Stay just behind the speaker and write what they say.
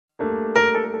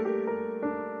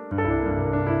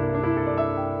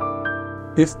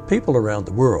If people around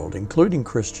the world, including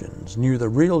Christians, knew the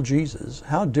real Jesus,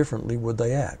 how differently would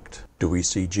they act? Do we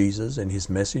see Jesus and his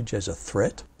message as a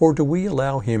threat, or do we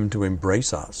allow him to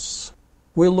embrace us?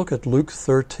 We'll look at Luke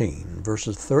 13,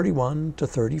 verses 31 to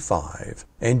 35,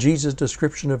 and Jesus'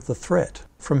 description of the threat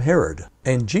from Herod,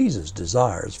 and Jesus'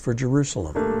 desires for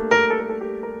Jerusalem.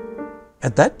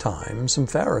 At that time, some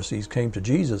Pharisees came to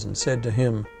Jesus and said to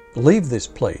him, "Leave this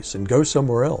place and go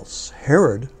somewhere else.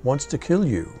 Herod wants to kill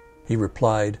you." He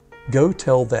replied, "Go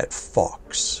tell that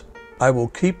fox, I will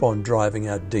keep on driving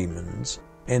out demons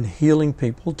and healing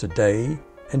people today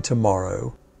and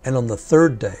tomorrow, and on the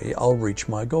third day I'll reach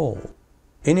my goal.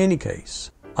 In any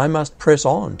case, I must press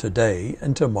on today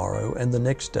and tomorrow and the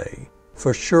next day,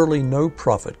 for surely no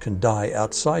prophet can die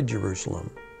outside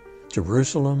Jerusalem.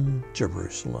 Jerusalem,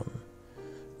 Jerusalem,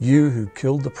 you who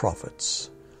killed the prophets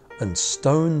and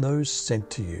stoned those sent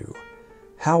to you.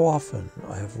 How often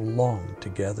I have longed to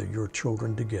gather your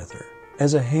children together,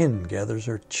 as a hen gathers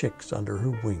her chicks under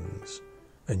her wings,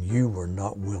 and you were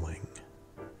not willing.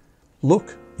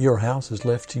 Look, your house is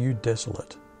left to you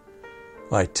desolate.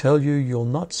 I tell you, you'll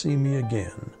not see me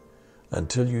again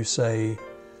until you say,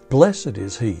 'Blessed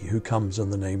is he who comes in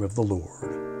the name of the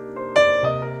Lord.'"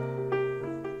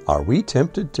 Are we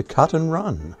tempted to cut and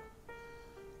run?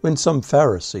 When some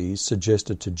Pharisees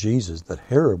suggested to Jesus that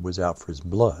Herod was out for his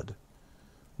blood,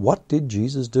 what did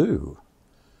Jesus do?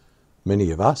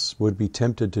 Many of us would be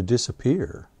tempted to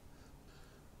disappear,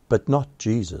 but not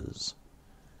Jesus.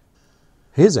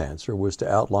 His answer was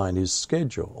to outline his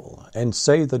schedule and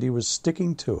say that he was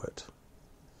sticking to it.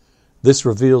 This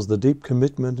reveals the deep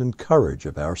commitment and courage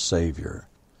of our Savior.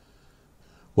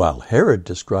 While Herod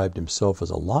described himself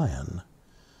as a lion,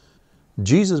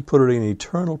 Jesus put it in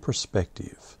eternal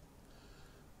perspective,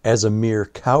 as a mere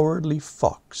cowardly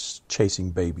fox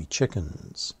chasing baby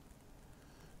chickens.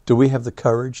 Do we have the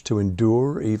courage to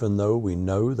endure even though we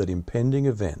know that impending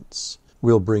events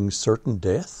will bring certain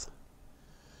death?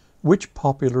 Which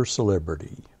popular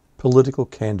celebrity, political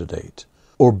candidate,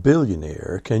 or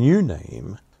billionaire can you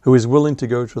name who is willing to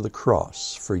go to the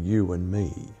cross for you and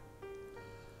me?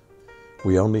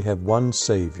 We only have one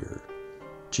Savior,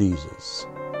 Jesus.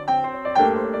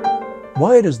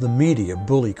 Why does the media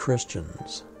bully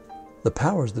Christians? The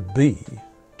powers that be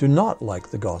do not like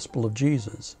the gospel of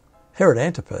Jesus. Herod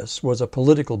Antipas was a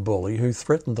political bully who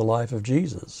threatened the life of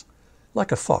Jesus.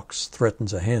 Like a fox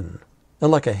threatens a hen,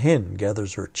 and like a hen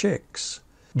gathers her chicks,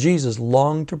 Jesus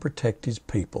longed to protect his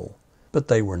people, but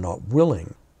they were not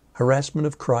willing. Harassment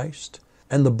of Christ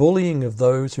and the bullying of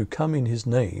those who come in his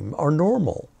name are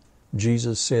normal.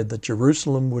 Jesus said that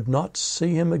Jerusalem would not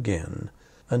see him again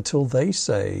until they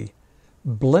say,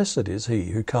 "Blessed is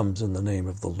he who comes in the name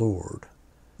of the Lord."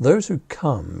 Those who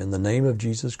come in the name of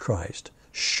Jesus Christ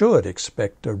should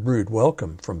expect a rude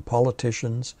welcome from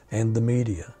politicians and the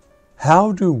media.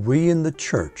 How do we in the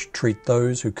church treat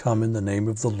those who come in the name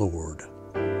of the Lord?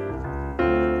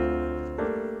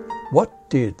 What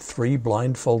did 3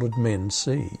 blindfolded men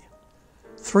see?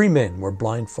 3 men were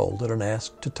blindfolded and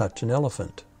asked to touch an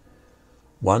elephant.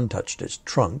 One touched its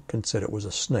trunk and said it was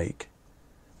a snake.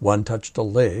 One touched a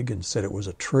leg and said it was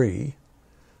a tree.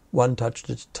 One touched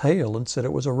its tail and said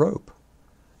it was a rope.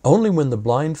 Only when the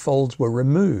blindfolds were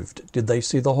removed did they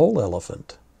see the whole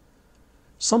elephant.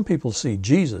 Some people see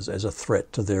Jesus as a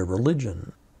threat to their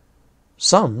religion.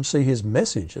 Some see his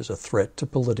message as a threat to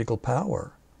political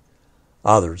power.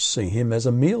 Others see him as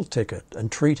a meal ticket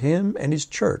and treat him and his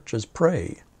church as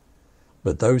prey.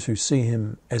 But those who see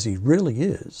him as he really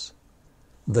is,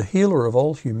 the healer of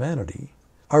all humanity,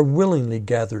 are willingly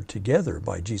gathered together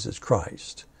by Jesus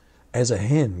Christ, as a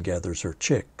hen gathers her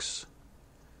chicks.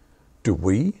 Do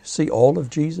we see all of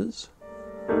Jesus?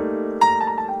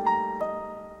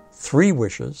 3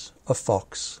 wishes, a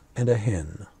fox, and a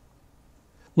hen.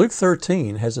 Luke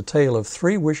 13 has a tale of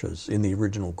 3 wishes in the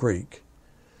original Greek.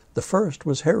 The first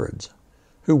was Herod's,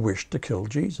 who wished to kill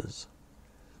Jesus.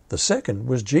 The second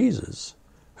was Jesus,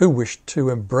 who wished to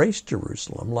embrace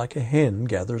Jerusalem like a hen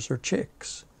gathers her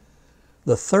chicks.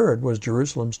 The third was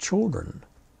Jerusalem's children,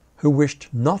 who wished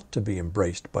not to be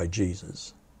embraced by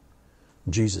Jesus.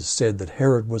 Jesus said that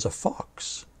Herod was a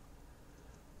fox.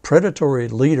 Predatory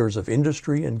leaders of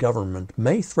industry and government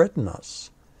may threaten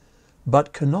us,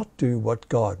 but cannot do what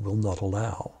God will not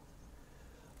allow.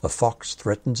 A fox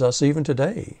threatens us even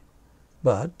today,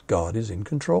 but God is in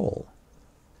control.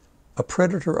 A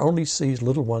predator only sees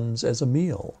little ones as a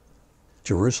meal.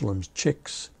 Jerusalem's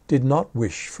chicks did not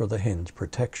wish for the hen's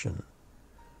protection.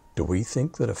 Do we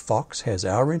think that a fox has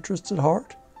our interests at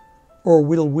heart? Or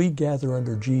will we gather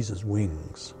under Jesus'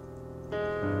 wings?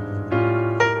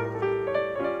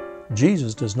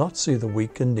 Jesus does not see the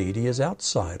weak and needy as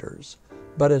outsiders,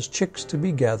 but as chicks to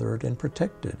be gathered and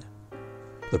protected.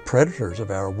 The predators of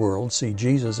our world see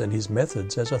Jesus and his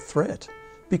methods as a threat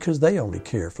because they only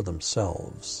care for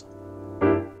themselves.